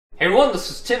Hey everyone, this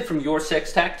is Tim from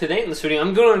YourSixTech. Today in this video,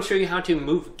 I'm going to show you how to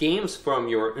move games from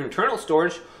your internal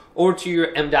storage over to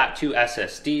your M.2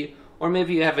 SSD, or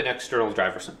maybe you have an external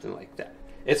drive or something like that.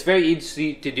 It's very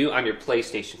easy to do on your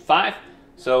PlayStation 5.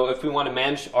 So if we want to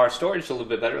manage our storage a little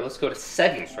bit better, let's go to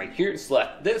Settings right here,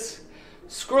 select this,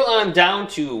 scroll on down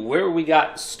to where we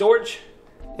got storage,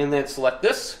 and then select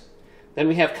this. Then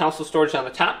we have console storage on the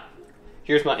top.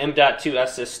 Here's my M.2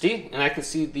 SSD, and I can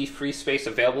see the free space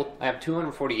available. I have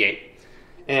 248.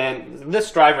 And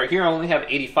this drive right here, I only have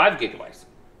 85 gigabytes.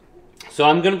 So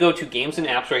I'm going to go to Games and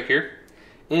Apps right here,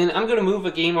 and I'm going to move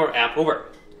a game or app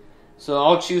over. So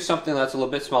I'll choose something that's a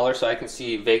little bit smaller so I can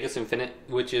see Vegas Infinite,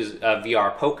 which is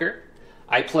VR poker.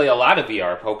 I play a lot of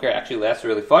VR poker. Actually, that's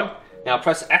really fun. Now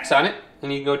press X on it,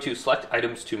 and you can go to Select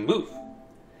Items to Move.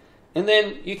 And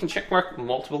then you can check mark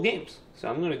multiple games. So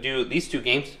I'm going to do these two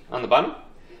games on the bottom,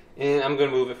 and I'm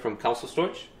going to move it from console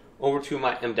storage over to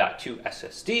my M.2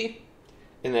 SSD,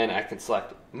 and then I can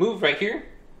select Move right here,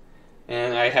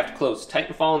 and I have to close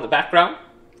Titanfall in the background.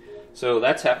 So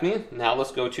that's happening. Now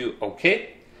let's go to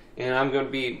OK, and I'm going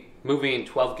to be moving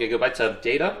 12 gigabytes of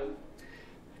data,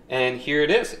 and here it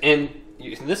is. And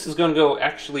this is going to go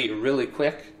actually really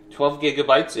quick, 12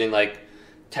 gigabytes in like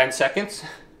 10 seconds.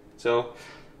 So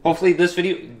hopefully this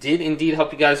video did indeed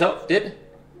help you guys out. If it did,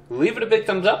 leave it a big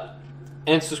thumbs up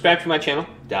and subscribe to my channel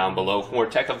down below for more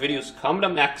tech videos coming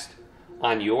up next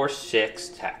on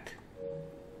YourSixTech.